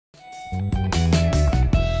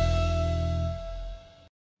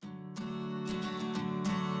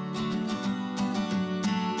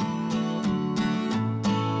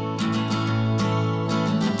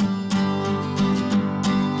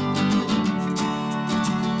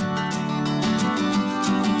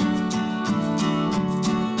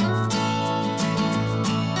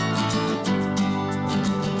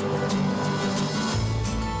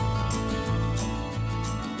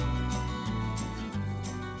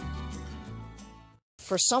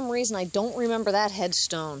For some reason, I don't remember that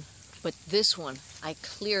headstone, but this one I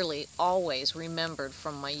clearly always remembered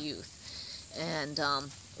from my youth. And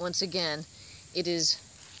once again, it is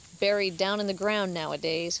buried down in the ground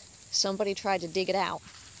nowadays. Somebody tried to dig it out.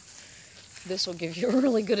 This will give you a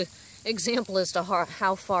really good example as to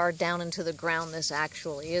how far down into the ground this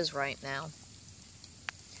actually is right now.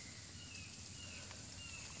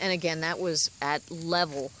 And again, that was at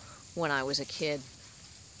level when I was a kid.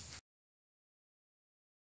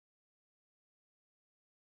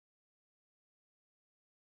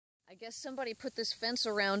 I guess somebody put this fence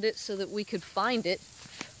around it so that we could find it,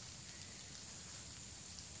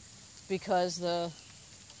 because the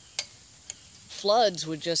floods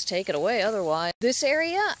would just take it away otherwise. This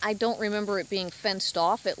area, I don't remember it being fenced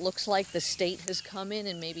off. It looks like the state has come in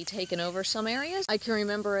and maybe taken over some areas. I can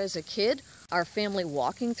remember as a kid, our family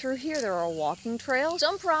walking through here. There are walking trails.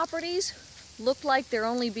 Some properties look like they're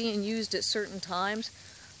only being used at certain times.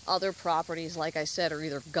 Other properties, like I said, are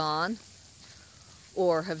either gone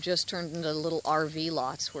or have just turned into little RV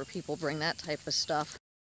lots where people bring that type of stuff.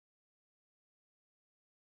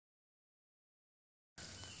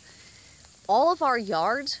 All of our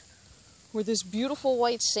yards were this beautiful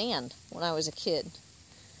white sand when I was a kid.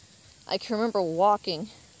 I can remember walking,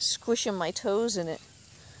 squishing my toes in it.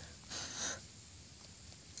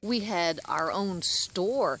 We had our own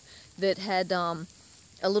store that had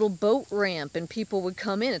a little boat ramp, and people would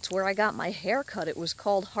come in. It's where I got my hair cut. It was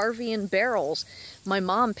called Harvey and Barrels. My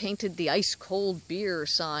mom painted the ice cold beer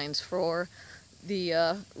signs for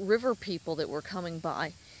the river people that were coming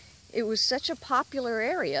by. It was such a popular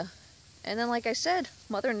area. And then, like I said,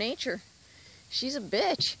 Mother Nature, she's a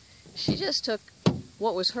bitch. She just took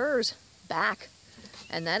what was hers back.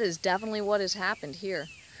 And that is definitely what has happened here.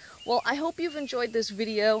 Well, I hope you've enjoyed this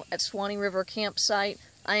video at Suwanee River Campsite.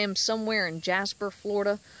 I am somewhere in Jasper,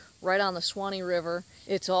 Florida, right on the Suwanee River.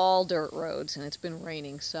 It's all dirt roads, and it's been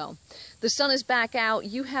raining, so the sun is back out.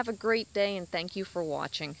 You have a great day, and thank you for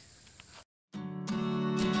watching.